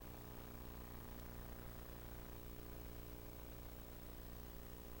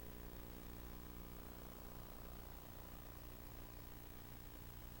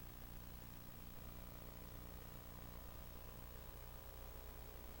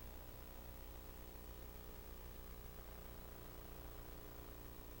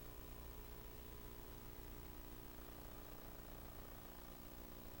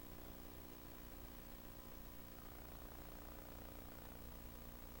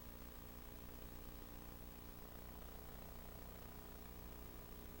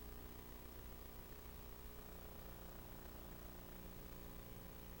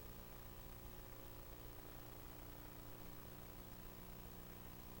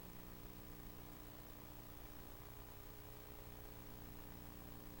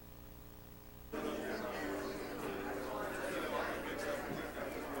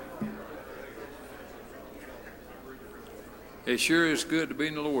It sure is good to be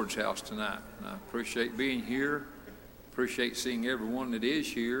in the Lord's house tonight. I appreciate being here. Appreciate seeing everyone that is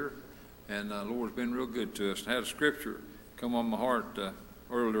here. And the Lord's been real good to us. I had a scripture come on my heart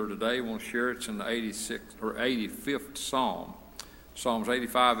earlier today. I want to share it. It's in the 86th or 85th Psalm. Psalms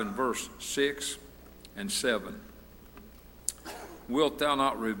 85 and verse 6 and 7. Wilt thou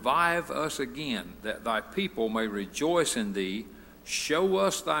not revive us again, that thy people may rejoice in thee? Show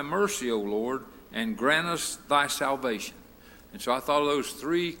us thy mercy, O Lord, and grant us thy salvation. And so I thought of those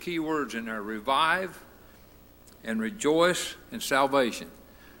three key words in there: revive and rejoice and salvation.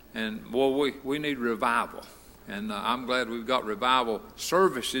 And boy, we need revival. And I'm glad we've got revival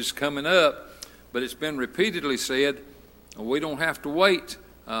services coming up. But it's been repeatedly said, we don't have to wait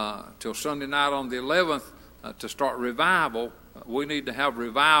till Sunday night on the 11th to start revival. We need to have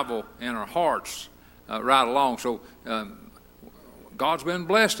revival in our hearts right along. So God's been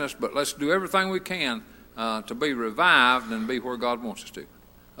blessing us, but let's do everything we can to be revived and be where God wants us to.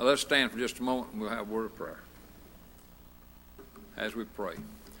 Let's stand for just a moment and we'll have a word of prayer as we pray.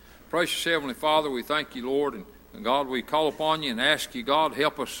 Precious Heavenly Father, we thank you, Lord, and God, we call upon you and ask you, God,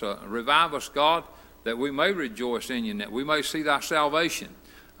 help us, revive us, God, that we may rejoice in you and that we may see thy salvation.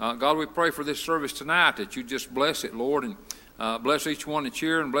 God, we pray for this service tonight that you just bless it, Lord, and bless each one that's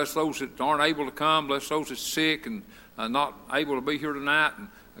here, and bless those that aren't able to come, bless those that's sick and not able to be here tonight. And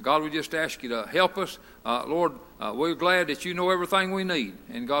God, we just ask you to help us. Lord, we're glad that you know everything we need.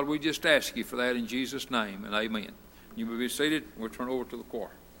 And God, we just ask you for that in Jesus' name, and amen. You may be seated. We'll turn over to the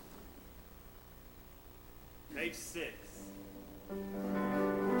choir. Page 6.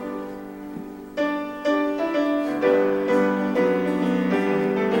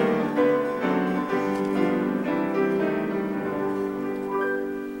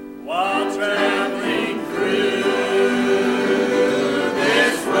 While traveling through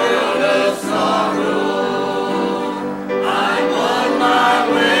this world of sorrow, I'm on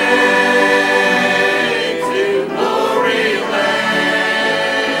my way to glory land.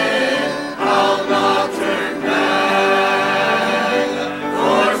 I'll not turn back.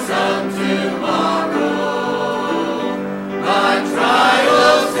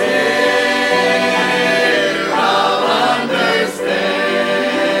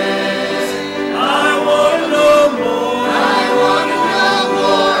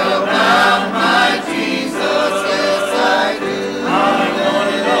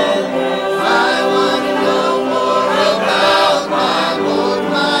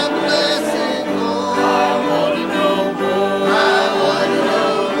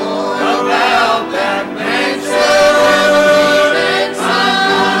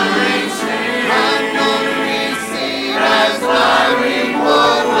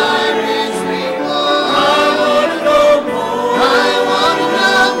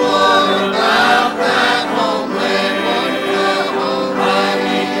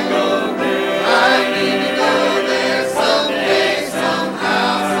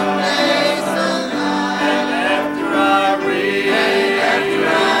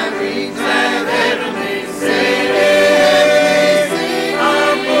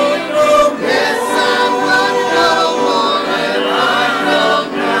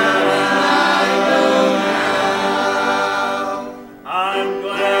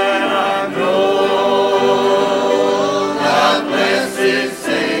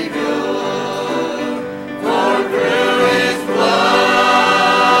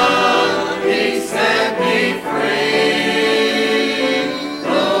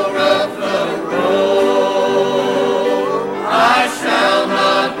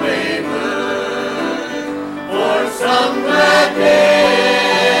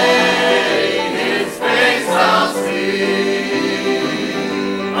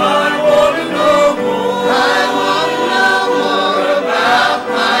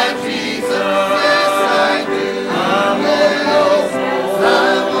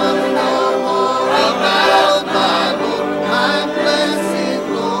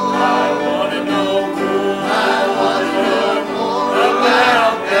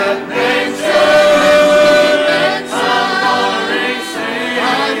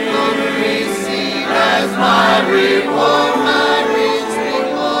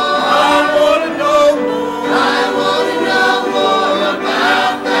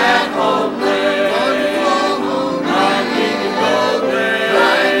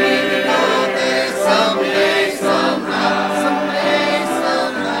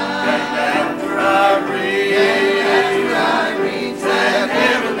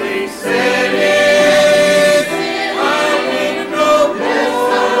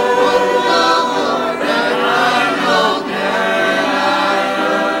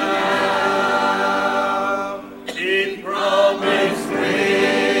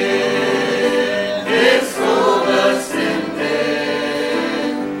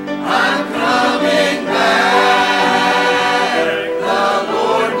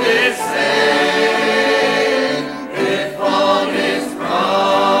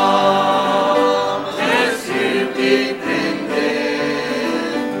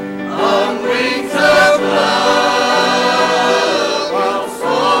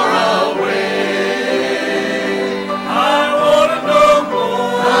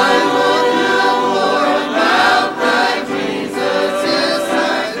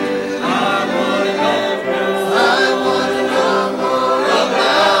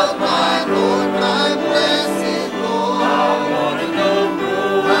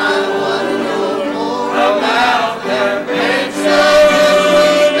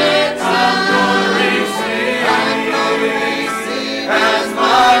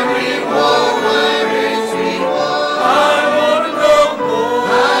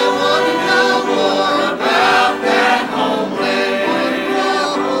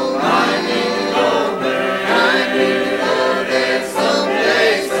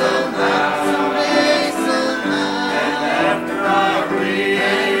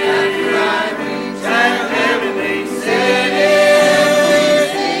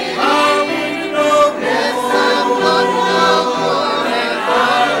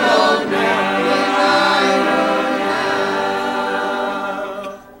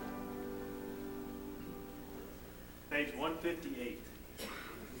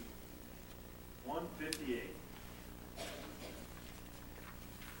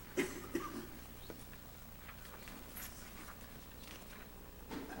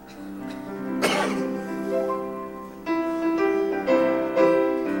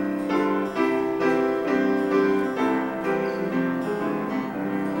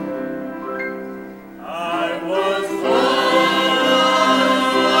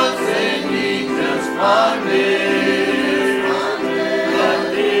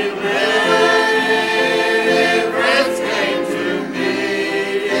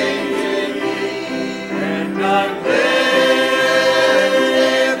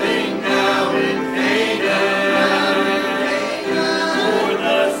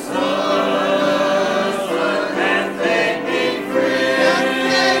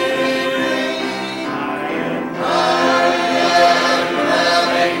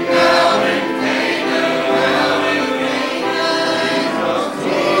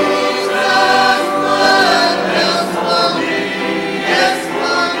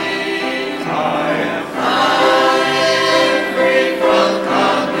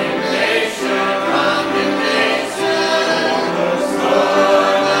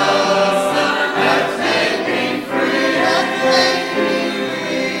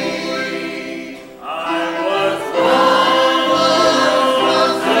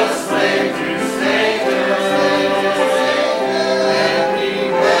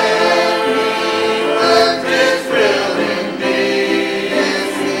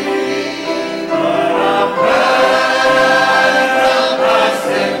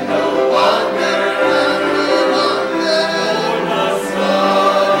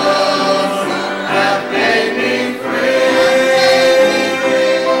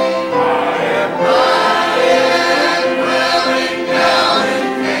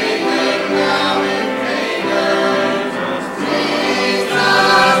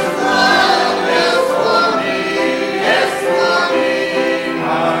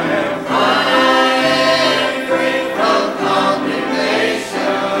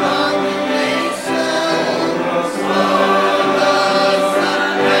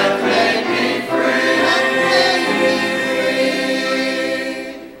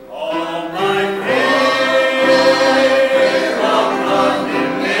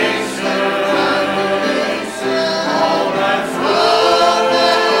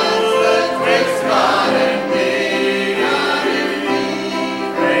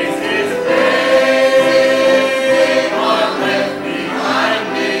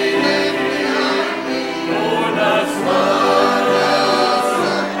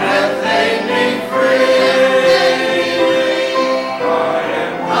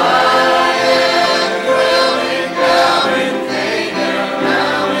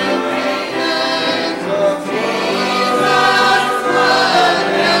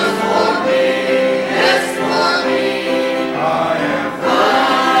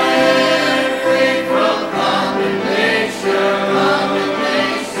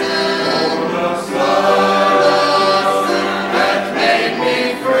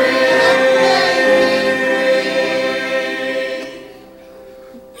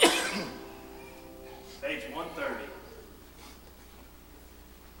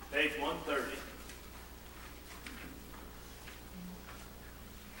 Page 130.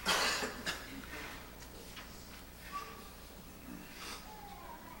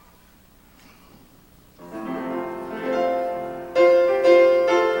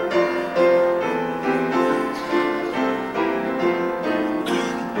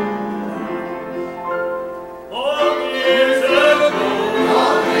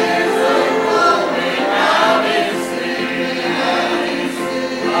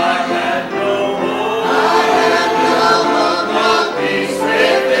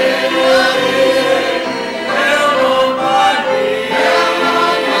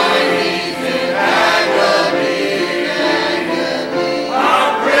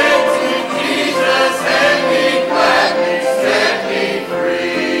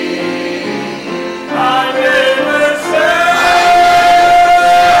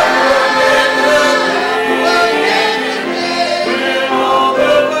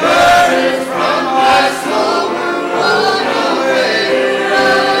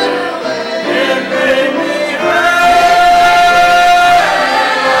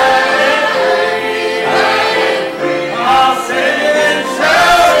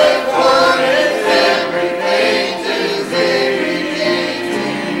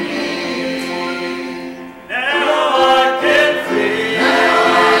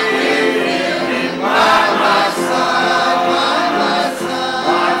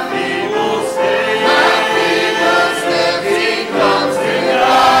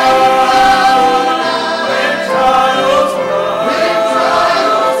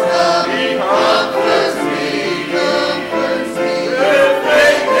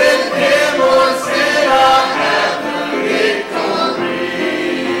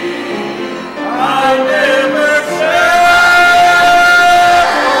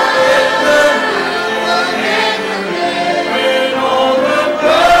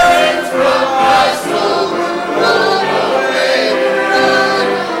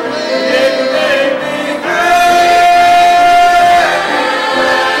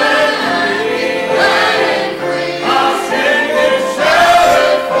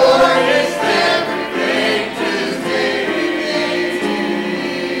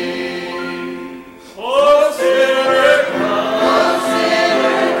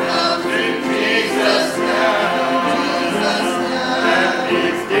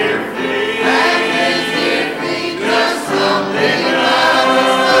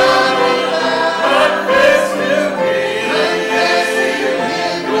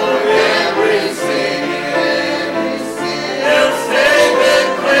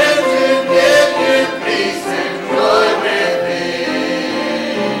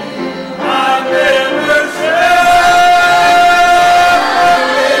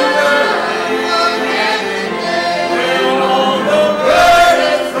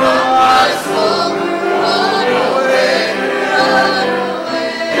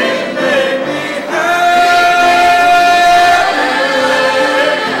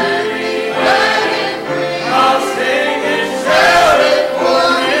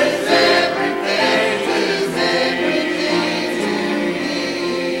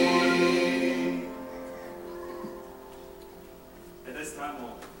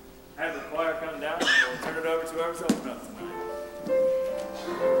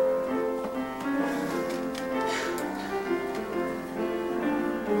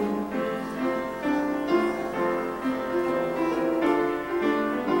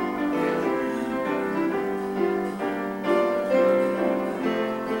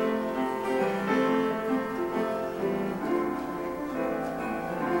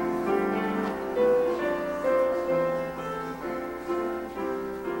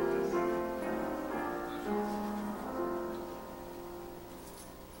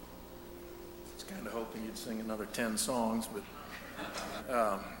 Sing another 10 songs, but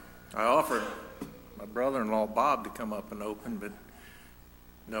I offered my brother-in-law Bob to come up and open, but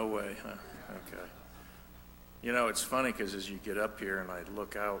no way, huh? Okay. You know, it's funny because as you get up here and I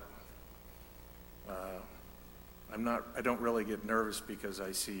look out, I don't really get nervous because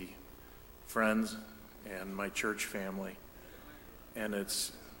I see friends and my church family, and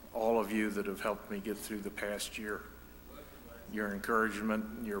it's all of you that have helped me get through the past year. Your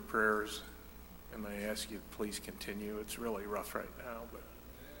encouragement, your prayers, and I ask you to please continue. It's really rough right now, but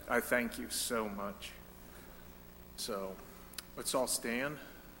I thank you so much. So let's all stand.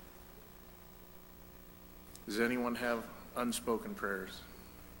 Does anyone have unspoken prayers?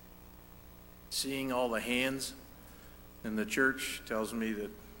 Seeing all the hands in the church tells me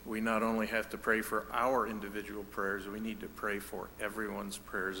that we not only have to pray for our individual prayers, we need to pray for everyone's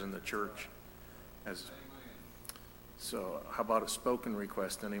prayers in the church. So how about a spoken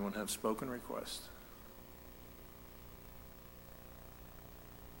request? Anyone have spoken requests?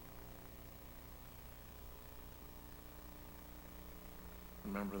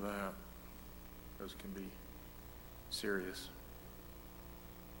 Remember that. Those can be serious.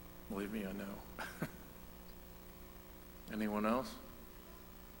 Believe me, I know. Anyone else?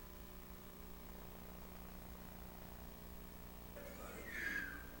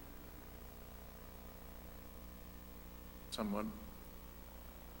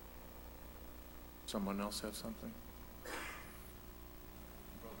 Someone else have something?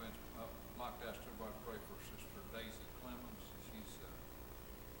 Brother Vince, I'd like to ask everybody to pray for Sister Daisy Clemens. She's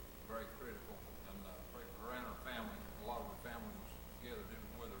very critical, and pray for her and her family. A lot of her family was together doing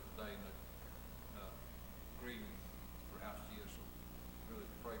with her today, and grieving for how she is. So really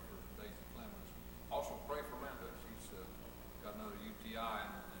pray for Daisy Clemens. Also pray for Linda. She's got another UTI,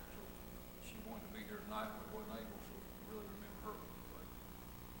 and so she wanted to be here tonight, but wasn't able. So really remember her.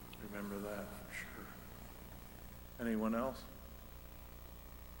 Remember that for sure. Anyone else?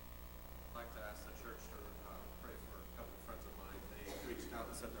 I'd like to ask the church to pray for a couple of friends of mine. They reached out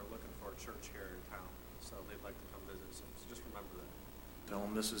and said they're looking for a church here in town, so they'd like to come visit. So just remember that. Tell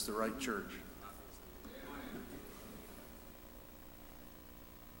them this is the right church.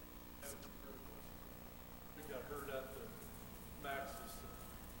 We got hurt at the Max's,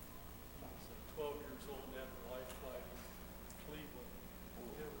 12 years old, and had a life flight in Cleveland.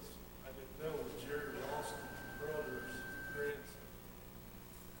 I didn't know it was Jerry Ralston's brother's grandson.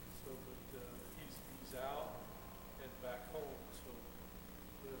 So, but he's out and back home, so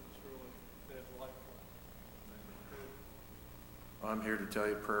it was really, they had a life flight. I'm here to tell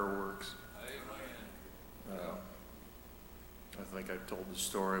you prayer works. Amen. I think I've told the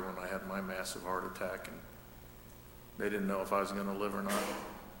story when I had my massive heart attack and they didn't know if I was going to live or not.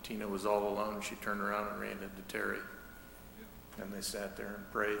 Tina was all alone. She turned around and ran into Terry. And they sat there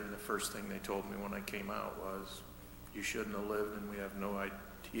and prayed, and the first thing they told me when I came out was, you shouldn't have lived, and we have no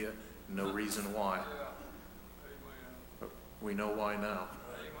idea, no reason why. But we know why now.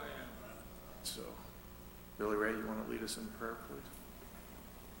 So, Billy Ray, you want to lead us in prayer, please?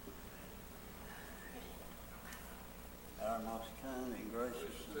 Our most kind and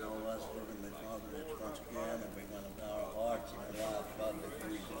gracious and all us Heavenly Father, it's once again, and we want to bow our hearts and our lives, Father, that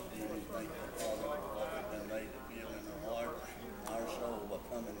we just do and thank you, Father, for what we've been made to feel in our heart, our soul, by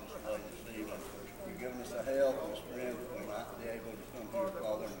coming this way this evening. You've given us the help and strength we might be able to come here,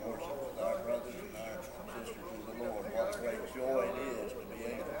 Father, and worship with our brothers and our sisters in the Lord. What a great joy it is to be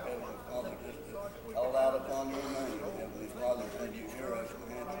able, Heavenly Father, just to call out upon your name, Heavenly Father, and you hear us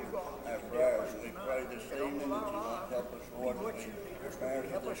and answer our prayers. And we pray this evening that you might help us, Lord, as we prepare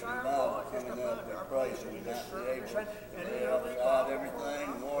for this revival coming up. We pray so we might be able to lay outside everything,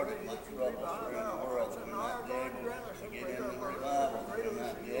 Lord, that might trouble us here in the world, that we might be able to get into the revival, that we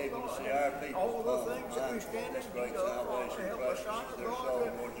might be able to see our people come and find this great salvation precious to their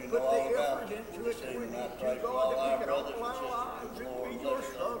soul. Lord, you know all about it. This evening I pray for all our brothers and sisters in the Lord, bless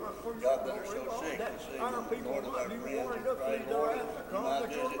them, God, that are so sick this evening, Lord, of our friends, we pray, Lord, you might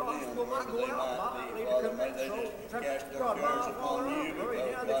visit them, Lord, they might be, Father, may they just cast their cares upon you,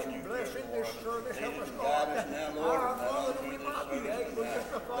 because God, you care for us. Lead us and guide us now, Lord, and let us through this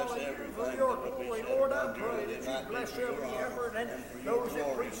service and bless everything that would be said upon you, that it might be for your honor and for your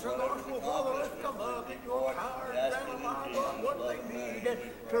glory, and whatever's accomplished in the Lord, we ask it in Jesus' loving name.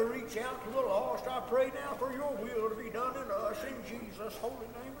 To reach out to the lost, I pray now for your will to be done in us. In Jesus' holy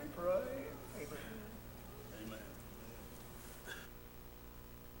name we pray. Amen. Amen.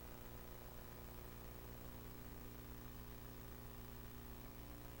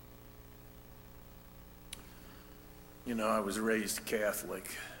 You know, I was raised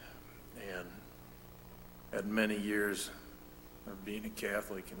Catholic and had many years of being a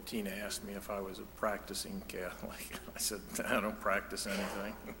Catholic, and Tina asked me if I was a practicing Catholic. I said, I don't practice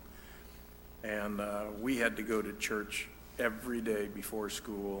anything. And we had to go to church every day before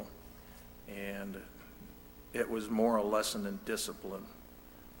school, and it was more a lesson in discipline.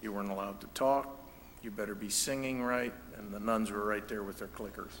 You weren't allowed to talk, you better be singing right, and the nuns were right there with their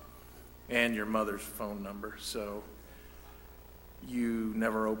clickers, and your mother's phone number. So you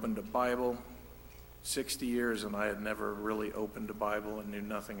never opened a Bible. 60 years, and I had never really opened a Bible and knew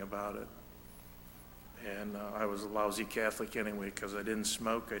nothing about it. And I was a lousy Catholic anyway, because I didn't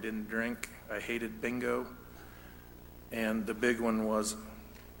smoke, I didn't drink, I hated bingo, and the big one was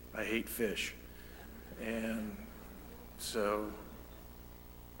I hate fish. And so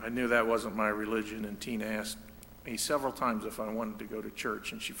I knew that wasn't my religion, and Tina asked me several times if I wanted to go to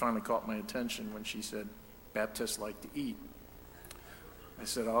church, and she finally caught my attention when she said, Baptists like to eat. I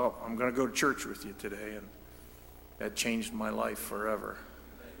said, I'm going to go to church with you today. that changed my life forever.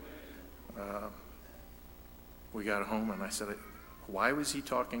 We got home and I said, why was he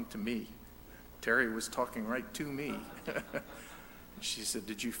talking to me? Terry was talking right to me. She said,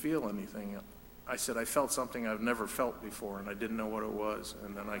 did you feel anything? I said, I felt something I've never felt before, and I didn't know what it was.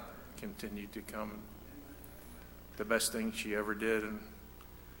 And then I continued to come. The best thing she ever did, and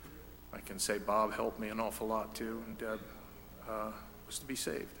I can say Bob helped me an awful lot too, and Deb, was to be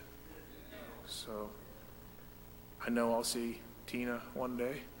saved. So I know I'll see Tina one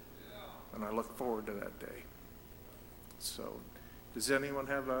day, and I look forward to that day. So does anyone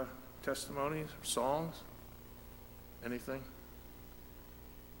have testimonies, songs, anything?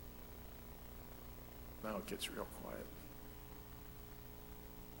 Now it gets real quiet.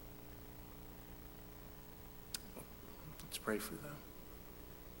 Let's pray for them.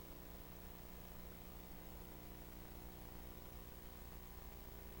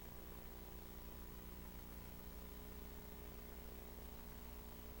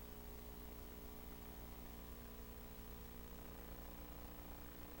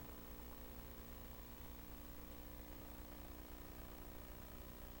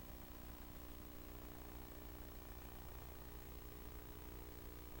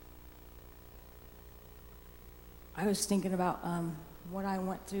 I was thinking about what I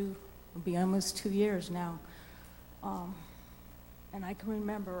went through. It'll be almost 2 years now. And I can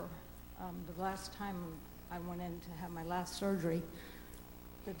remember the last time I went in to have my last surgery.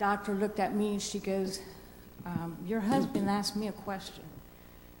 The doctor looked at me and she goes, your husband asked me a question.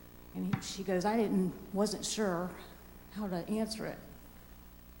 And she goes, I wasn't sure how to answer it.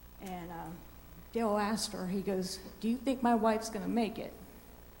 And Dale asked her, he goes, do you think my wife's going to make it?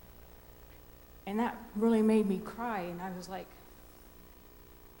 And that really made me cry, and I was like,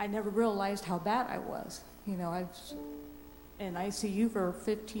 I never realized how bad I was. You know, I was in ICU for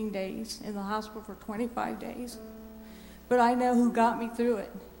 15 days, in the hospital for 25 days. But I know who got me through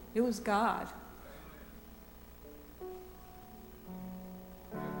it. It was God.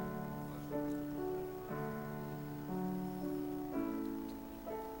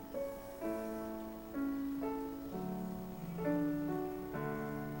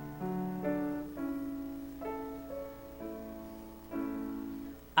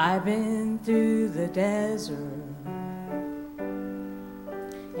 I've been through the desert,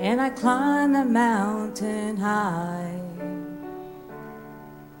 and I climbed the mountain high,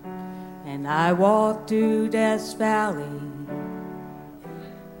 and I walked through Death's Valley,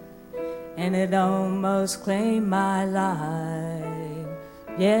 and it almost claimed my life.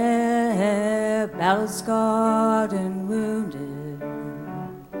 Yeah, battle-scarred and wounded,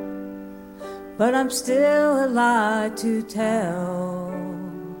 but I'm still alive to tell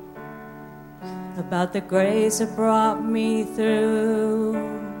about the grace that brought me through,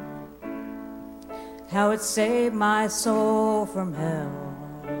 how it saved my soul from hell.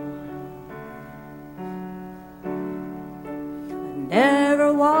 I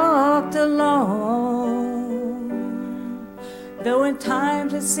never walked alone, though in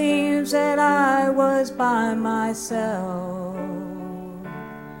times it seems that I was by myself.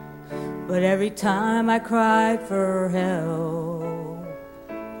 But every time I cried for help,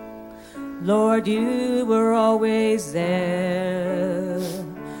 Lord, you were always there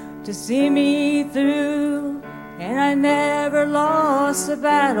to see me through, and I never lost a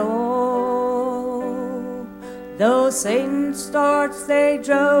battle. Though Satan's darts, they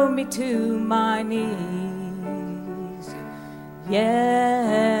drove me to my knees.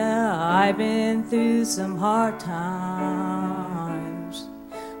 Yeah, I've been through some hard times,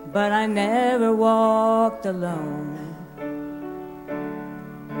 but I never walked alone.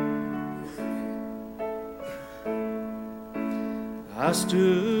 I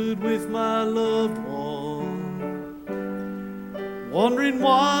stood with my loved one, wondering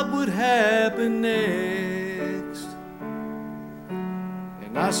what would happen next.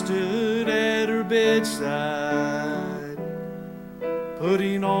 And I stood at her bedside,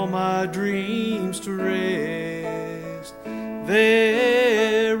 putting all my dreams to rest.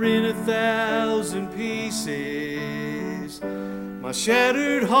 There in 1,000 pieces, my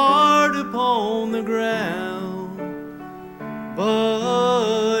shattered heart upon the ground.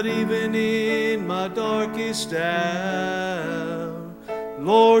 But even in my darkest hour,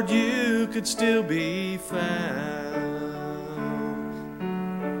 Lord, you could still be found.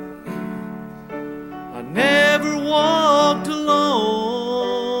 I never walked alone,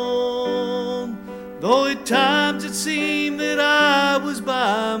 though at times it seemed that I was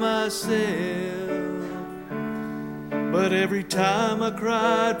by myself. But every time I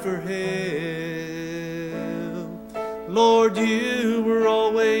cried for help, Lord, you were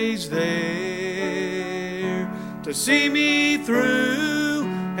always there to see me through,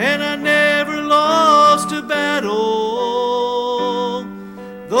 and I never lost a battle.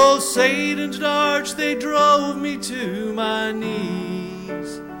 Though Satan's darts, they drove me to my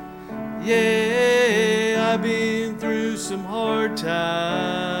knees. Yeah, I've been through some hard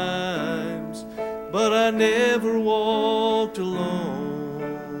times, but I never walked alone.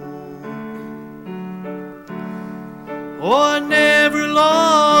 Oh, I never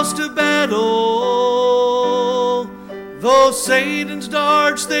lost a battle. Though Satan's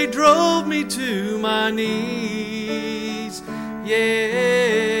darts, they drove me to my knees.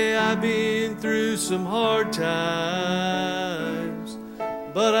 Yeah, I've been through some hard times,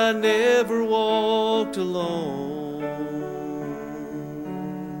 but I never walked alone.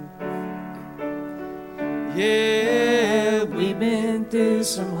 Yeah, we've been through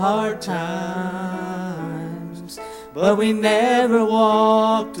some hard times, but we never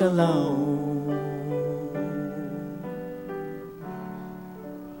walked alone.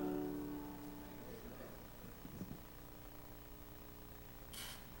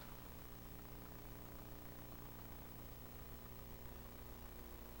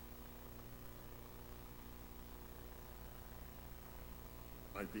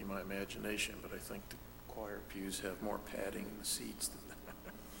 Might be my imagination, but I think the choir pews have more padding in the seats than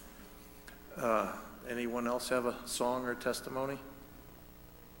that. Anyone else have a song or testimony?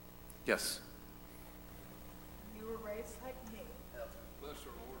 Yes. You were raised like me. Bless the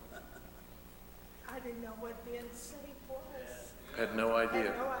Lord. I didn't know what being saved was. Had no I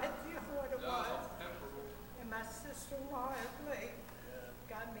idea. had no idea what it was. And my sister-in-law, Emily,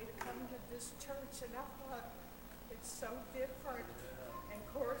 got me to come to this church, and I thought, it's so different. And of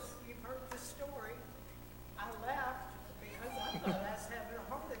course, you've heard the story. I left because I thought I was having a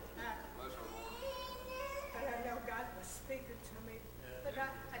heart attack. But I know God was speaking to me. But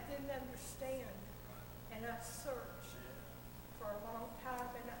I didn't understand. And I searched for a long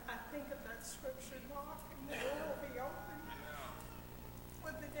time. And I think of that scripture, knock and the door will be open.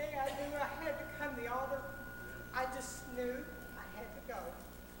 Well, the day I knew I had to come to the altar, I just knew I had to go.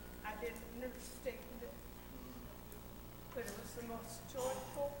 I didn't understand it. But it was the most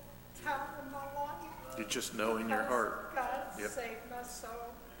joyful time of my life. You just know in your heart. God Yep. saved my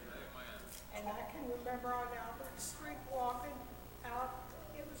soul. And I can remember on Albert Street walking out.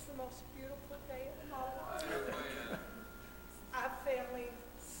 It was the most beautiful day of my life. I family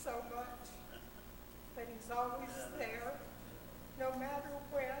so much, but he's always there, no matter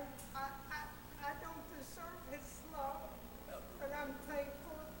when. I don't deserve his love, but I'm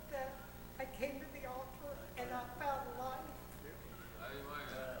thankful that I came to the altar and I found life.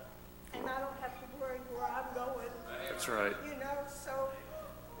 And I don't have to worry where I'm going. That's right. You know, so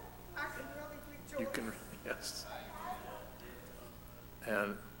I can really rejoice. You can, yes.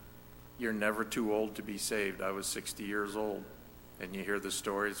 And you're never too old to be saved. I was 60 years old. And you hear the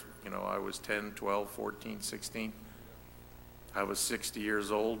stories, you know, I was 10, 12, 14, 16. I was 60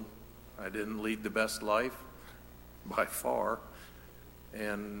 years old. I didn't lead the best life by far.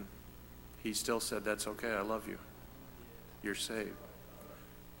 And he still said, that's okay, I love you. You're saved.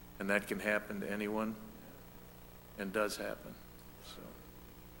 And that can happen to anyone and does happen. So,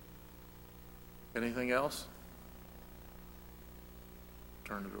 anything else?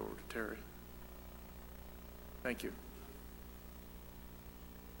 Turn it over to Terry. Thank you.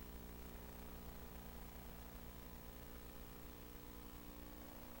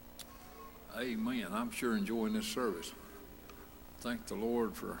 Amen. I'm sure enjoying this service. Thank the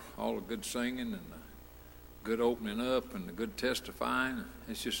Lord for all the good singing and the good opening up and the good testifying.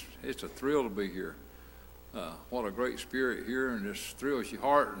 It's a thrill to be here. What a great spirit here, and just thrills your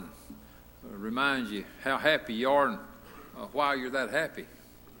heart and reminds you how happy you are and why you're that happy.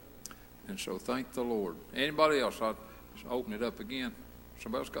 And so thank the Lord. Anybody else? I'll just open it up again.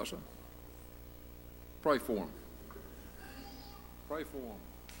 Somebody else got something? Pray for them. Pray for them.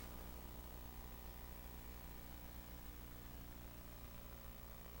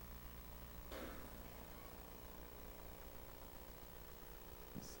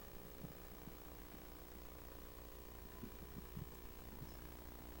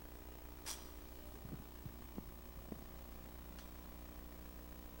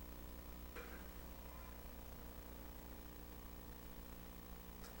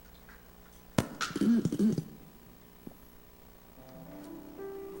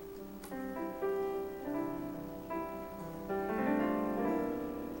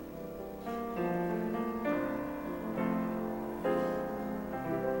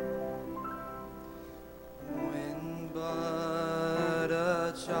 When but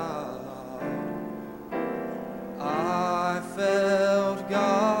a child, I felt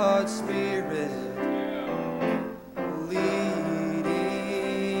God's Spirit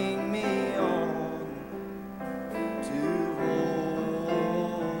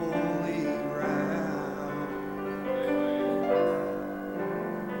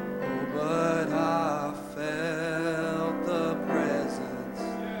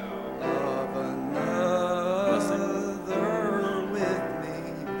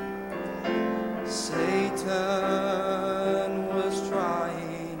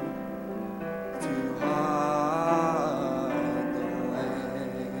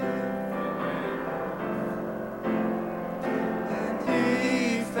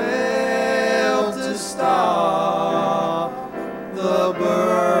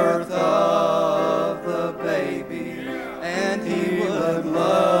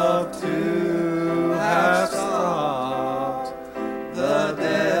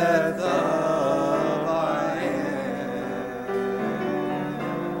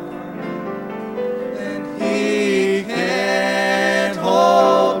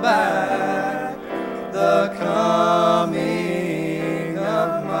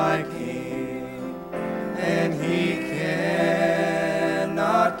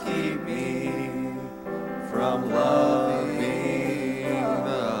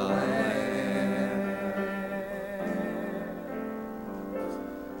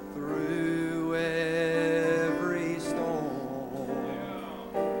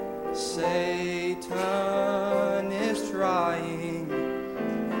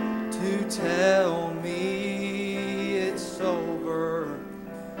tell me it's over,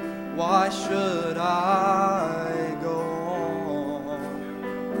 why should I go on?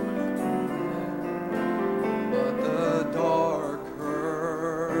 But the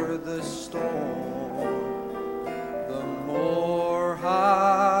darker the storm, the more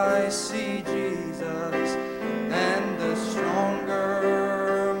I see Jesus, and the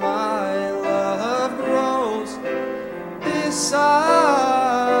stronger my love grows this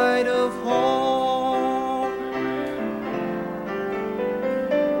side of home.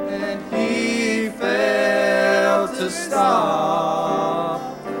 And he failed to stop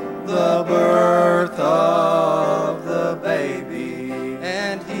the birth of the baby,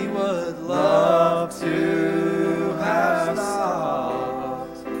 and he would love to have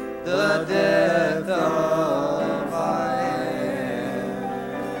stopped the death of I am.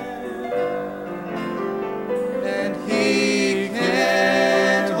 And he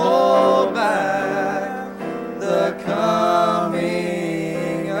can't hold back the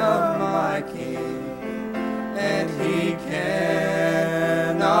coming of my King, and he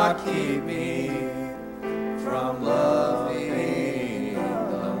cannot keep me from loving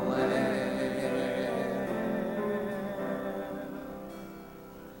the Lamb.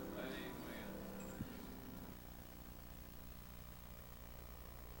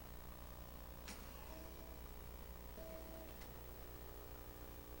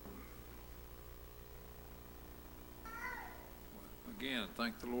 Again,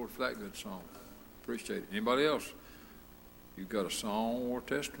 thank the Lord for that good song. Appreciate it. Anybody else? You've got a song or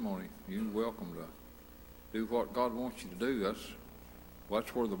testimony, you're welcome to do what God wants you to do.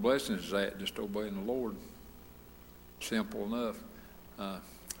 That's where the blessing is at, just obeying the Lord. Simple enough.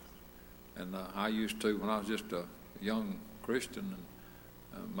 And I used to, when I was just a young Christian,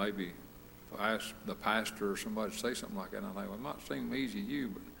 and maybe if I asked the pastor or somebody to say something like that, and I think, well, it might seem easy to you,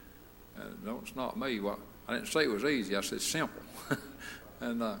 but no, it's not me. Well, I didn't say it was easy. I said simple.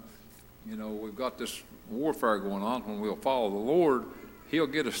 And, we've got this warfare going on. When we'll follow the Lord, he'll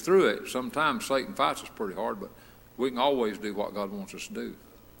get us through it. Sometimes Satan fights us pretty hard, but we can always do what God wants us to do.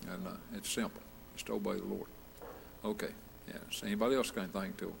 And it's simple. Just obey the Lord. Okay. Yeah. So anybody else got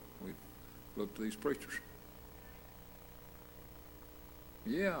anything till we look to these preachers?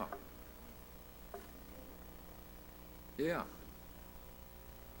 Yeah. Yeah.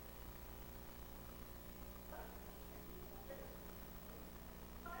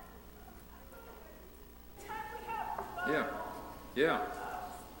 Yeah. Yeah.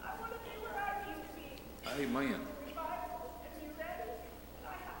 Amen.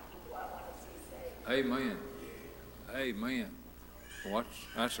 Amen. Amen. Well,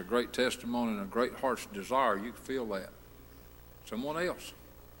 that's a great testimony and a great heart's desire. You can feel that. Someone else.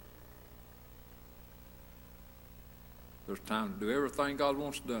 There's time to do everything God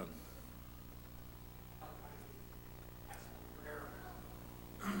wants done.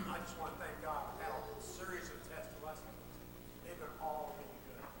 I just want to thank God for that series of test lessons. They've been all really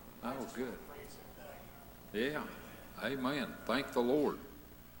good. Oh, good. Yeah. Amen. Thank the Lord.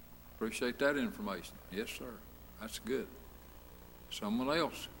 Appreciate that information. Yes, sir. That's good. Someone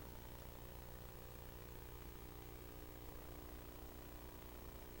else.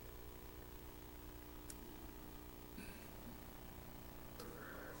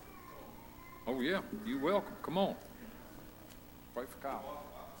 Oh, yeah. You're welcome. Come on. Pray for Kyle.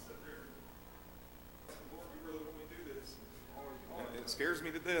 It scares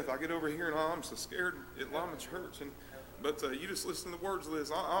me to death. I get over here and I'm so scared at Lima Church. But you just listen to the words,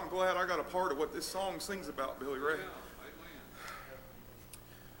 Liz. I'm glad I got a part of what this song sings about, Billy Ray.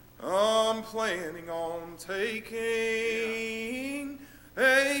 I'm planning on taking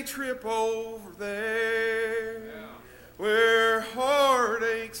a trip over there where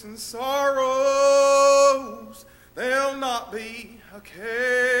heartaches and sorrows, they'll not be a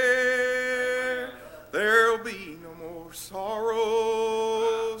care. There'll be no more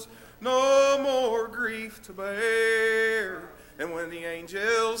sorrows, no more grief to bear. And when the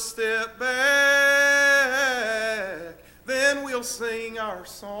angels step back, then we'll sing our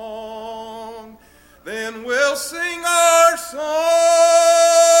song. Then we'll sing our song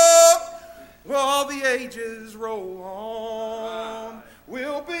while the ages roll on.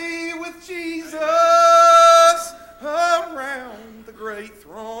 We'll be with Jesus around the great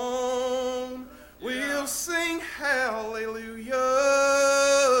throne. We'll sing hallelujah,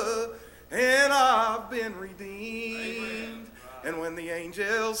 and I've been redeemed. And when the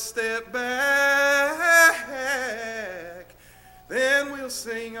angels step back, then we'll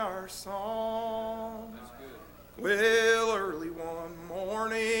sing our song. Well, early one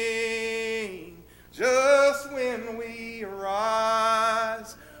morning, just when we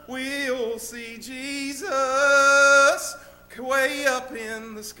arise, we'll see Jesus way up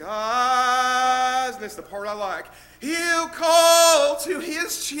in the skies. And it's the part I like. He'll call to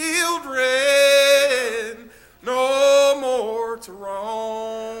his children no more to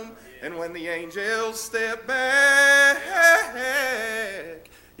roam. And when the angels step back,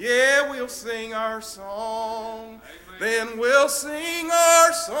 yeah, we'll sing our song. Then we'll sing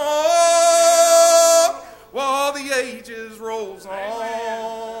our song while the ages rolls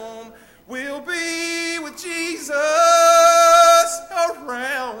on. We'll be with Jesus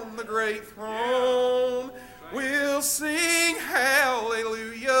around the great throne. We'll sing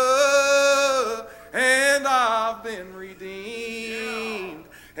hallelujah, and I've been redeemed.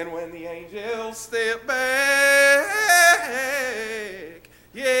 And when the angels step back,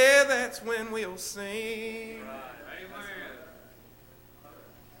 yeah, that's when we'll sing.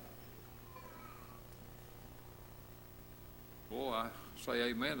 Boy, I say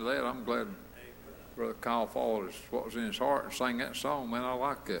amen to that. I'm glad Brother Kyle followed what was in his heart and sang that song. Man, I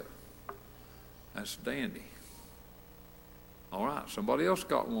like that. That's dandy. All right, somebody else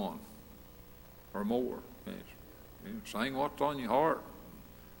got one or more. Yes. Sing what's on your heart.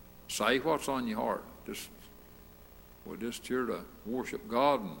 Say what's on your heart. We're just here to worship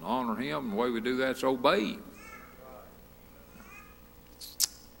God and honor Him. And the way we do that's obey Him.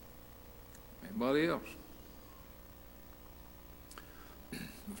 Anybody else?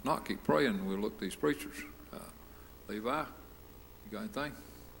 If not, keep praying. We'll look at these preachers. Levi, you got anything?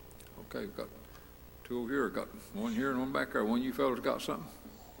 Okay, we've got two over here. Got one here and one back there. One of you fellas got something?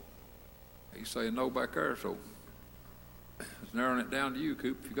 He's saying no back there, so it's narrowing it down to you,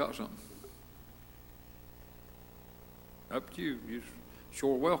 Coop, if you got something. Up to you. You're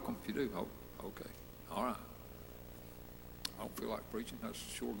sure welcome if you do. Oh, okay. All right. I don't feel like preaching. That's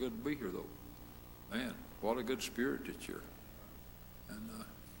sure good to be here, though. Man, what a good spirit that you're. And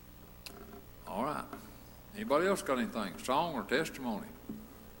all right. Anybody else got anything? Song or testimony?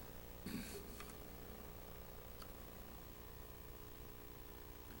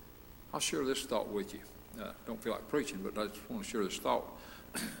 I'll share this thought with you. Don't feel like preaching, but I just want to share this thought.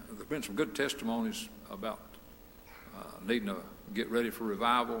 There's been some good testimonies about needing to get ready for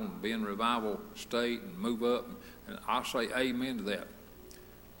revival and be in revival state and move up. And I say amen to that.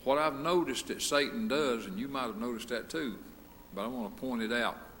 What I've noticed that Satan does, and you might have noticed that too, but I want to point it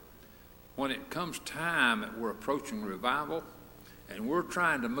out. When it comes time that we're approaching revival and we're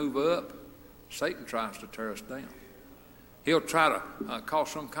trying to move up, Satan tries to tear us down. He'll try to cause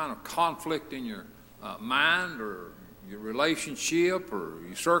some kind of conflict in your mind or your relationship or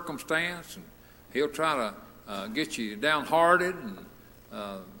your circumstance, and he'll try to get you downhearted, and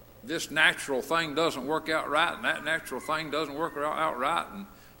this natural thing doesn't work out right, and that natural thing doesn't work out right, and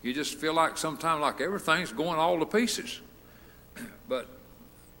you just feel like sometimes like everything's going all to pieces. But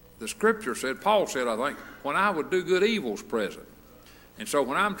the scripture said, Paul said, I think, when I would do good, evil's present. And so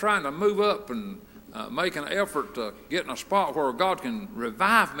when I'm trying to move up and make an effort to get in a spot where God can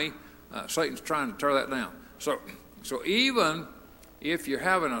revive me, Satan's trying to tear that down. So even if you're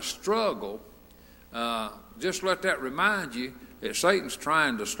having a struggle, just let that remind you that Satan's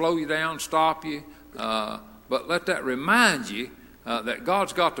trying to slow you down, stop you, but let that remind you that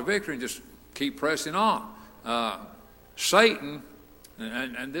God's got the victory, and just keep pressing on. Satan,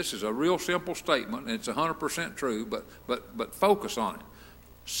 and this is a real simple statement, and it's 100% true, but focus on it.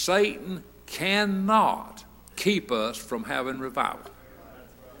 Satan cannot keep us from having revival.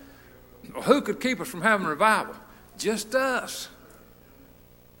 Who could keep us from having revival? Just us.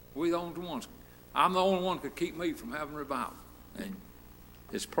 We're the only ones. I'm the only one who could keep me from having revival. And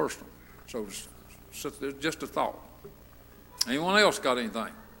it's personal. So just a thought. Anyone else got anything?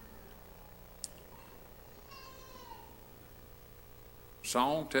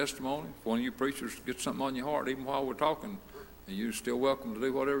 Song, testimony. If one of you preachers gets something on your heart, even while we're talking, and you're still welcome to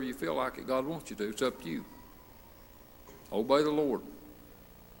do whatever you feel like it God wants you to do. It's up to you. Obey the Lord.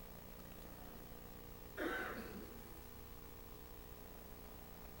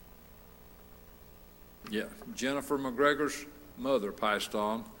 Yeah, Jennifer McGregor's mother passed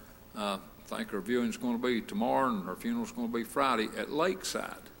on. I think her viewing's going to be tomorrow, and her funeral's going to be Friday at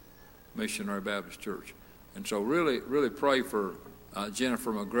Lakeside Missionary Baptist Church. And so really pray for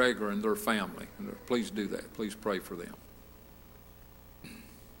Jennifer McGregor and their family. And please do that. Please pray for them.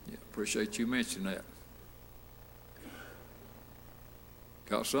 Yeah, appreciate you mentioning that.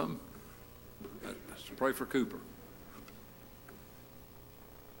 Got something? Let's pray for Cooper.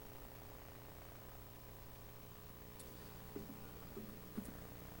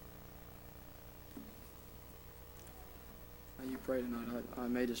 You pray tonight. I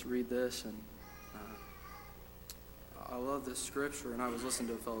may just read this, and love this scripture, and I was listening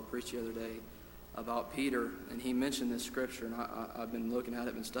to a fellow preach the other day about Peter, and he mentioned this scripture, and I've been looking at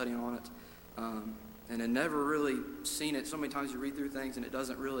it, been studying on it, and had never really seen it. So many times you read through things, and it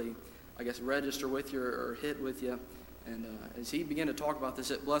doesn't really, I guess, register with you or hit with you. And as he began to talk about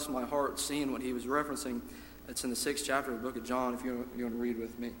this, it blessed my heart seeing what he was referencing. It's in the 6th chapter of the book of John, if you want to read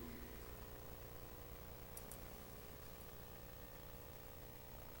with me.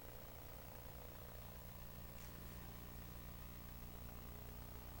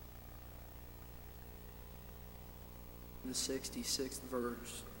 The 66th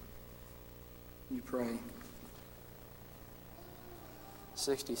verse. You pray.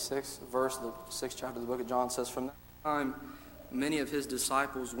 66th verse of the 6th chapter of the book of John says, "From that time many of his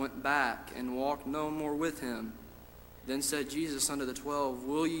disciples went back and walked no more with him. Then said Jesus unto the 12,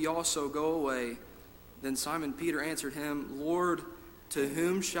 Will ye also go away? Then Simon Peter answered him, Lord, to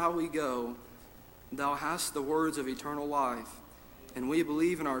whom shall we go? Thou hast the words of eternal life, and we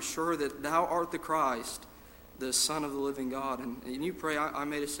believe and are sure that thou art the Christ, the Son of the living God." And you pray. I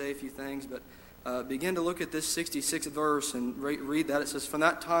made us say a few things, but begin to look at this 66th verse and read that. It says, "From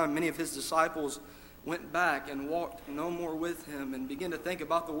that time many of his disciples went back and walked no more with him." And begin to think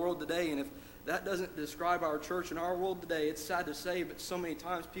about the world today. And if that doesn't describe our church and our world today, it's sad to say, but so many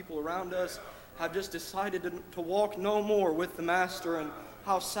times people around us have just decided to walk no more with the Master. And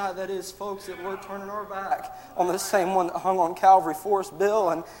how sad that is, folks, that we're turning our back on the same one that hung on Calvary for us, Bill.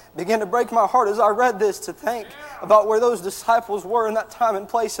 And began to break my heart as I read this to think about where those disciples were in that time and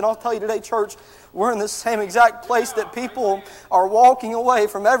place. And I'll tell you today, church, we're in the same exact place that people are walking away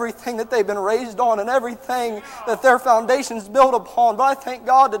from everything that they've been raised on and everything that their foundation's built upon. But I thank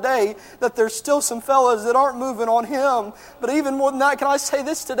God today that there's still some fellas that aren't moving on Him. But even more than that, can I say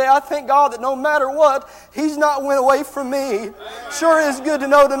this today? I thank God that no matter what, He's not went away from me. Sure is good to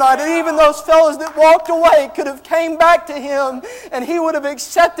know tonight that even those fellas that walked away could have came back to Him, and He would have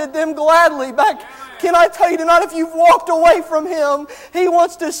accepted them gladly back. Can I tell you tonight, if you've walked away from Him, He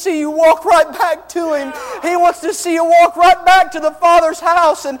wants to see you walk right back to Him. He wants to see you walk right back to the Father's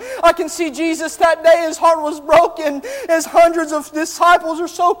house. And I can see Jesus that day, His heart was broken as hundreds of disciples, or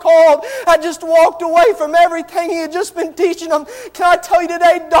so-called, had just walked away from everything He had just been teaching them. Can I tell you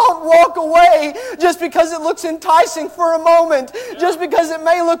today, don't walk away just because it looks enticing for a moment, just because it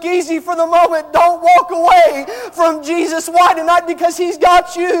may look easy for the moment. Don't walk away from Jesus. Why tonight? Because He's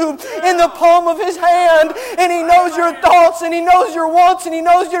got you in the palm of His hand. And He knows your thoughts, and He knows your wants, and He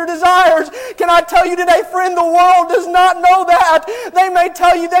knows your desires. Can I tell you today, friend, the world does not know that. They may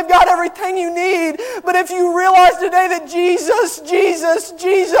tell you they've got everything you need, but if you realize today that Jesus is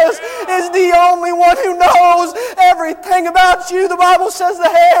the only one who knows everything about you. The Bible says the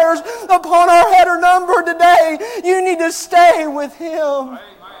hairs upon our head are numbered today. You need to stay with Him.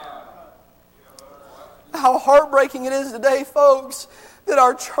 How heartbreaking it is today, folks, that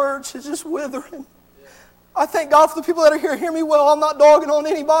our church is just withering. I thank God for the people that are here. Hear me well. I'm not dogging on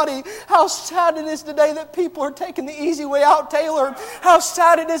anybody. How sad it is today that people are taking the easy way out, Taylor. How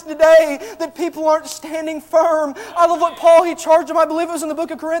sad it is today that people aren't standing firm. I love what Paul, he charged them. I believe it was in the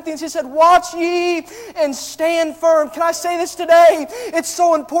book of Corinthians. He said, watch ye and stand firm. Can I say this today? It's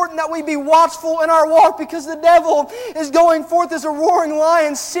so important that we be watchful in our walk, because the devil is going forth as a roaring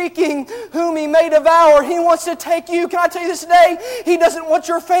lion seeking whom he may devour. He wants to take you. Can I tell you this today? He doesn't want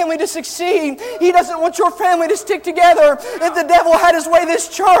your family to succeed. He doesn't want your family to stick together. If the devil had his way, this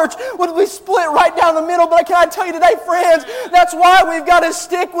church would be split right down the middle. But can I tell you today, friends, that's why we've got to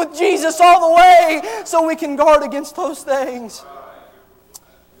stick with Jesus all the way, so we can guard against those things.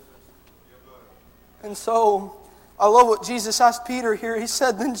 And so, I love what Jesus asked Peter here. He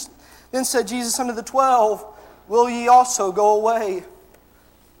said, Then said Jesus unto the 12, Will ye also go away?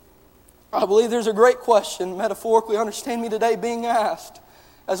 I believe there's a great question, metaphorically, understand me today, being asked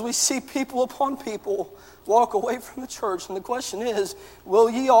as we see people upon people walk away from the church. And the question is, will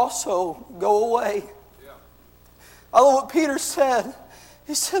ye also go away? Yeah. I love what Peter said.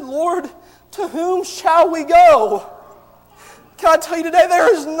 He said, Lord, to whom shall we go? Can I tell you today,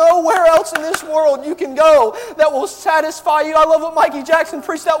 there is nowhere else in this world you can go that will satisfy you. I love what Mikey Jackson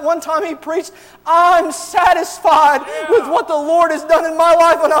preached that one time. He preached, I'm satisfied with what the Lord has done in my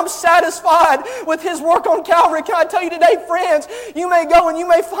life, and I'm satisfied with His work on Calvary. Can I tell you today, friends, you may go and you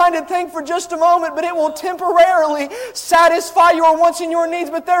may find a thing for just a moment, but it will temporarily satisfy your wants and your needs.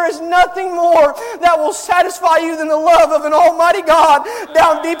 But there is nothing more that will satisfy you than the love of an almighty God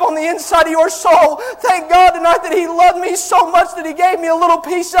down deep on the inside of your soul. Thank God tonight that He loved me so much that He gave me a little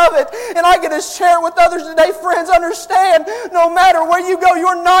piece of it, and I get to share it with others today. Friends, understand, no matter where you go,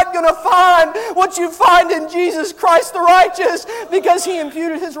 you're not going to find what you find in Jesus Christ the righteous, because He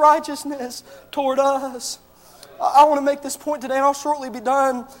imputed His righteousness toward us. I want to make this point today, and I'll shortly be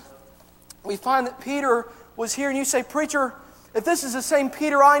done. We find that Peter was here, and you say, preacher, if this is the same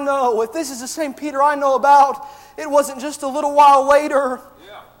Peter I know, if this is the same Peter I know about, it wasn't just a little while later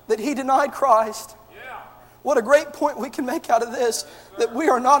that he denied Christ. What a great point we can make out of this, that we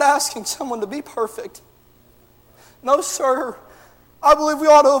are not asking someone to be perfect. No, sir. I believe we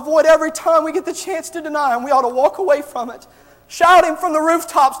ought to avoid every time we get the chance to deny Him. We ought to walk away from it. Shout Him from the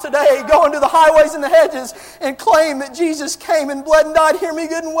rooftops today, go into the highways and the hedges and claim that Jesus came and bled and died. Hear me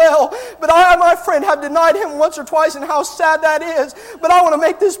good and well. But I, my friend, have denied Him once or twice, and how sad that is. But I want to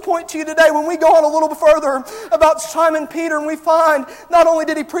make this point to you today. When we go on a little bit further about Simon Peter, and we find not only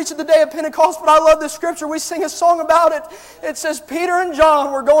did he preach at the day of Pentecost, but I love the scripture. We sing a song about it. It says Peter and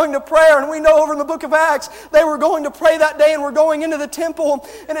John were going to prayer, and we know over in the book of Acts they were going to pray that day and were going into the temple.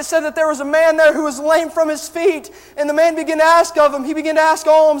 And it said that there was a man there who was lame from his feet, and the man began to ask of him. He began to ask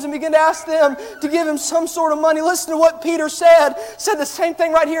alms and began to ask them to give him some sort of money. Listen to what Peter said. Said the same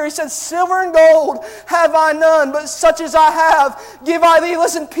thing right here. He said, silver and gold have I none, but such as I have give I thee.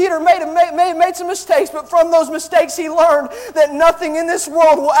 Listen, Peter made some mistakes, but from those mistakes he learned that nothing in this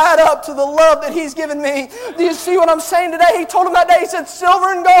world will add up to the love that He's given me. Do you see what I'm saying today? He told him that day, he said,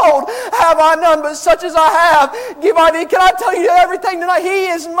 silver and gold have I none, but such as I have give I thee. Can I tell you everything tonight? He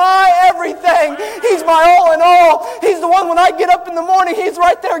is my everything. He's my all in all. He's the one when I get up in the morning, He's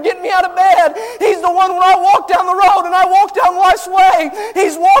right there getting me out of bed. He's the one when I walk down the road and I walk down life's way.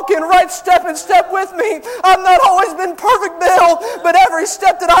 He's walking right step in step with me. I've not always been perfect, Bill, but every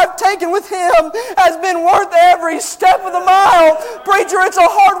step that I've taken with Him has been worth every step of the mile. Preacher, it's a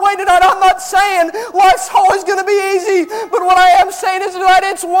hard way tonight. I'm not saying life's always going to be easy, but what I am saying is that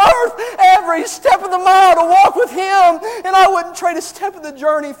it's worth every step of the mile to walk with Him, and I wouldn't trade a step of the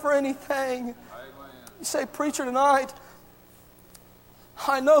journey for anything. You say, preacher, tonight,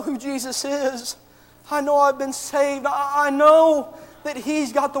 I know who Jesus is. I know I've been saved. I know that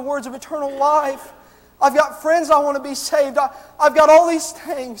He's got the words of eternal life. I've got friends I want to be saved. I've got all these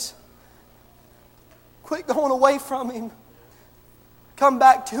things. Quit going away from Him. Come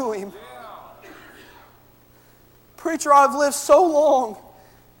back to Him. Preacher, I've lived so long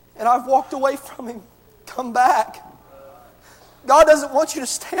and I've walked away from Him. Come back. God doesn't want you to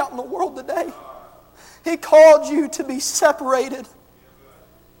stay out in the world today. He called you to be separated.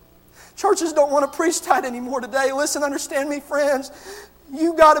 Churches don't want to preach that anymore today. Listen, understand me, friends.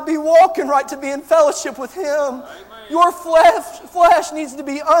 You got to be walking right to be in fellowship with Him. Amen. Your flesh needs to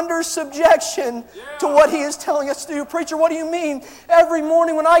be under subjection to what He is telling us to do. Preacher, what do you mean? Every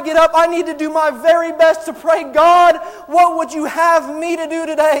morning when I get up, I need to do my very best to pray, God, what would You have me to do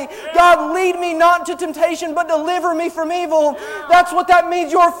today? God, lead me not to temptation, but deliver me from evil. That's what that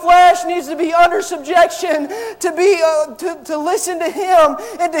means. Your flesh needs to be under subjection to listen to Him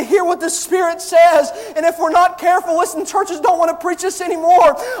and to hear what the Spirit says. And if we're not careful, listen, churches don't want to preach this anymore.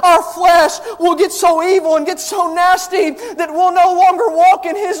 Our flesh will get so evil and get so nasty that we'll no longer walk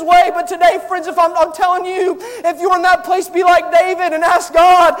in His way. But today, friends, if I'm telling you, if you're in that place, be like David and ask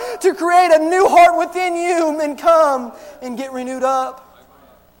God to create a new heart within you and come and get renewed up.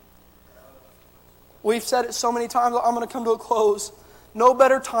 We've said it so many times, I'm going to come to a close. No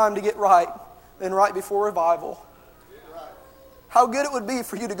better time to get right than right before revival. How good it would be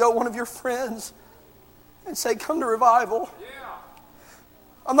for you to go to one of your friends and say, come to revival.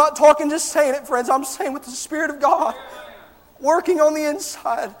 I'm not talking just saying it, friends. I'm saying with the Spirit of God working on the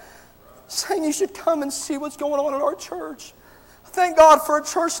inside, saying you should come and see what's going on in our church. Thank God for a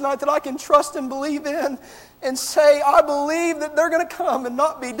church tonight that I can trust and believe in and say, I believe that they're going to come and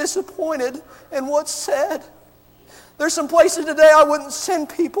not be disappointed in what's said. There's some places today I wouldn't send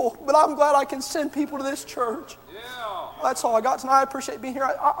people, but I'm glad I can send people to this church. That's all I got tonight. I appreciate being here.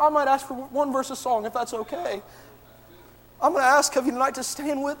 I might ask for one verse of song if that's okay. I'm going to ask of you tonight to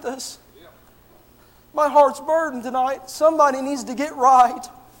stand with us. My heart's burdened tonight. Somebody needs to get right.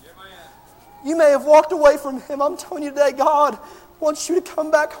 You may have walked away from Him. I'm telling you today, God wants you to come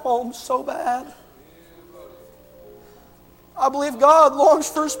back home so bad. I believe God longs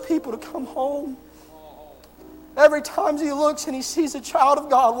for His people to come home. Every time He looks and He sees a child of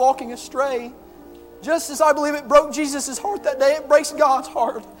God walking astray, just as I believe it broke Jesus' heart that day, it breaks God's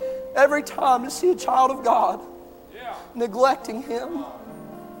heart every time to see a child of God neglecting Him.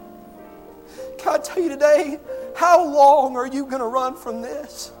 Can I tell you today, how long are you going to run from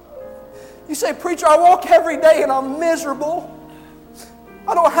this? You say, preacher, I walk every day and I'm miserable.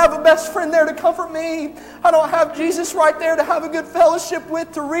 I don't have a best friend there to comfort me. I don't have Jesus right there to have a good fellowship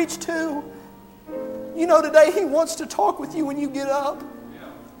with, to reach to. You know, today He wants to talk with you when you get up.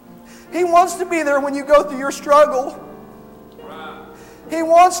 He wants to be there when you go through your struggle. He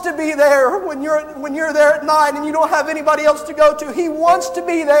wants to be there when you're there at night and you don't have anybody else to go to. He wants to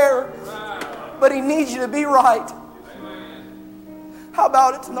be there, but He needs you to be right. How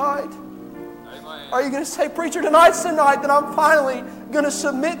about it tonight? Are you going to say, preacher, tonight's the night that I'm finally going to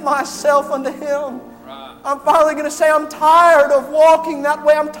submit myself unto Him? I'm finally going to say, I'm tired of walking that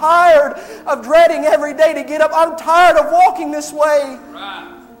way. I'm tired of dreading every day to get up. I'm tired of walking this way.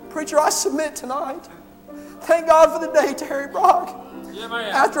 Preacher, I submit tonight. Thank God for the day, Terry Brock.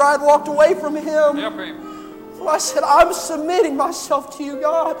 After I had walked away from him, I said, I'm submitting myself to you,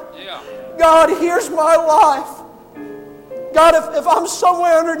 God. God, here's my life. God, if I'm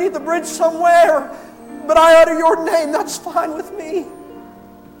somewhere underneath the bridge somewhere, but I utter your name, that's fine with me.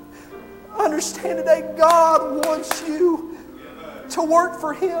 Understand today, God wants you to work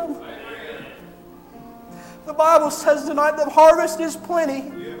for Him. The Bible says tonight the harvest is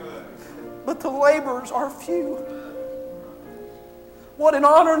plenty, but the laborers are few. What an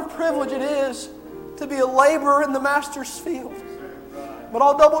honor and privilege it is to be a laborer in the Master's field. But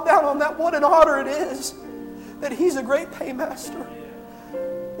I'll double down on that. What an honor it is that He's a great paymaster.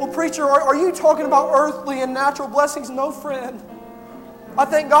 Well, preacher, are you talking about earthly and natural blessings? No, friend. I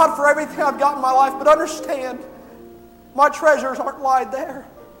thank God for everything I've got in my life, but understand, my treasures aren't lied there.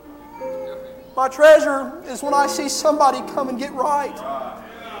 My treasure is when I see somebody come and get right.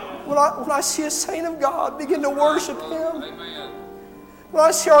 When I see a saint of God begin to worship Him. When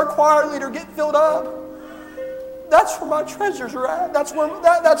I see our choir leader get filled up. That's where my treasures are at. That's where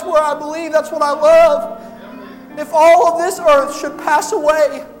I believe. That's what I love. If all of this earth should pass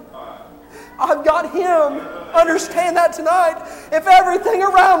away, I've got Him. Understand that tonight. If everything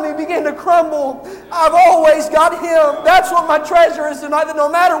around me began to crumble, I've always got Him. That's what my treasure is tonight, that no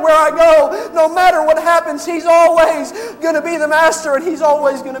matter where I go, no matter what happens, He's always going to be the Master and He's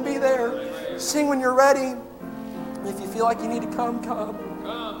always going to be there. Sing when you're ready. If you feel like you need to come, come.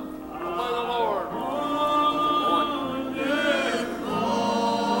 Come. Obey the Lord.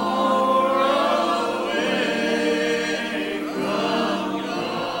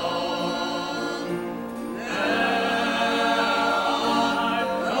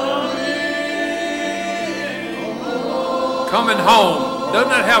 Coming home. Doesn't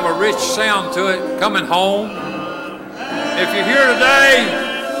that have a rich sound to it? Coming home. If you're here today,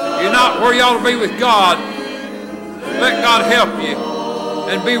 you're not where you ought to be with God, let God help you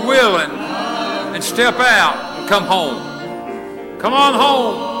and be willing and step out and come home. Come on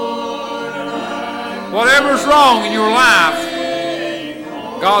home. Whatever's wrong in your life,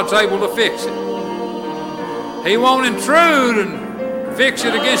 God's able to fix it. He won't intrude and fix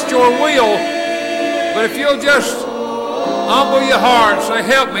it against your will, but if you'll just humble your heart and say,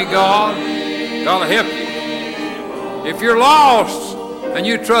 help me, God, God will help you. If you're lost and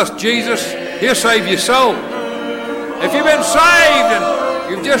you trust Jesus, He'll save your soul. If you've been saved and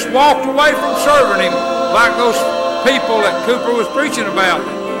you've just walked away from serving Him, like those people that Cooper was preaching about,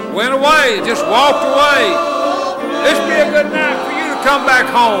 went away, just walked away, this would be a good night for you to come back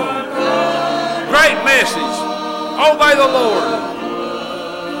home. Great message. Obey the Lord.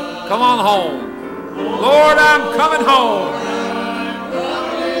 Come on home. Lord, I'm coming home.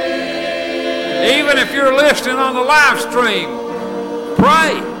 Even if you're listening on the live stream,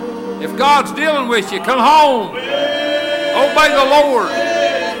 pray. If God's dealing with you, come home. Obey the Lord.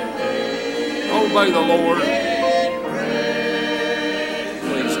 Obey the Lord.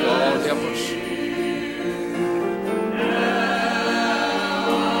 Please, God, help us.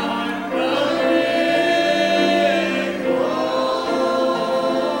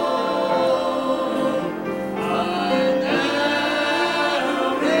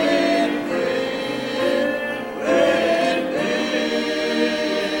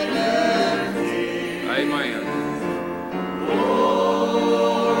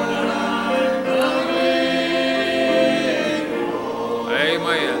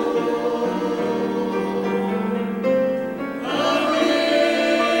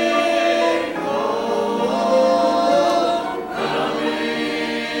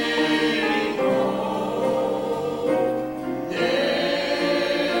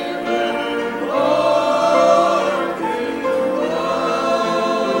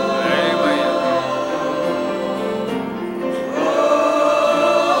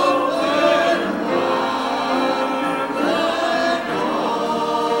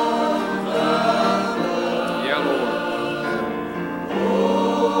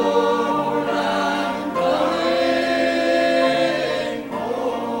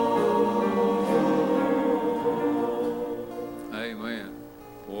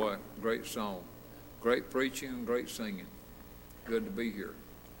 Song. Great preaching and great singing. Good to be here.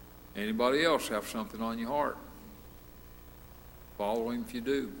 Anybody else have something on your heart? follow him if you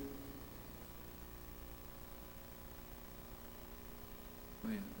do.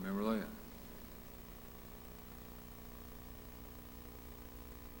 Man, remember that.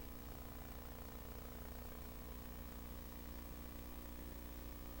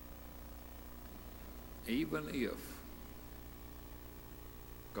 Even if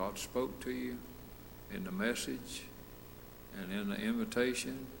God spoke to you in the message and in the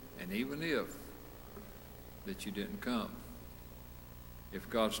invitation, and even if that you didn't come, if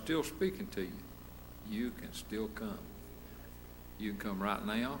God's still speaking to you, you can still come. You can come right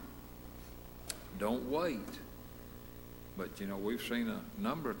now. Don't wait. But, we've seen a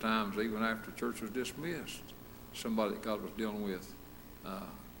number of times, even after church was dismissed, somebody that God was dealing with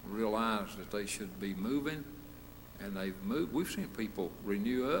realized that they should be moving, and they've moved. We've seen people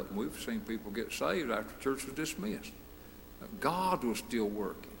renew up, and we've seen people get saved after church was dismissed. God was still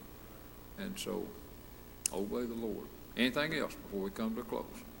working. And so, obey the Lord. Anything else before we come to a close?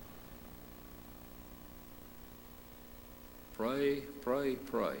 Pray, pray,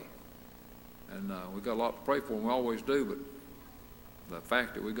 pray. And we've got a lot to pray for, and we always do, but the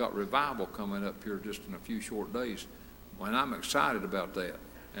fact that we got revival coming up here just in a few short days, and I'm excited about that.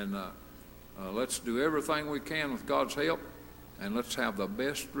 And let's do everything we can with God's help, and let's have the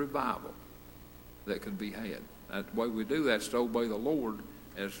best revival that could be had. The way we do that is to obey the Lord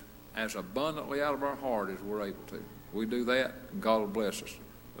as abundantly out of our heart as we're able to. We do that, and God will bless us.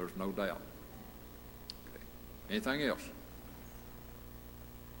 There's no doubt. Okay. Anything else?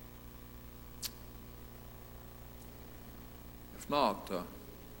 If not,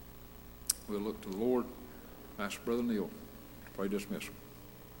 we'll look to the Lord. Ask Brother Neil to pray dismissal.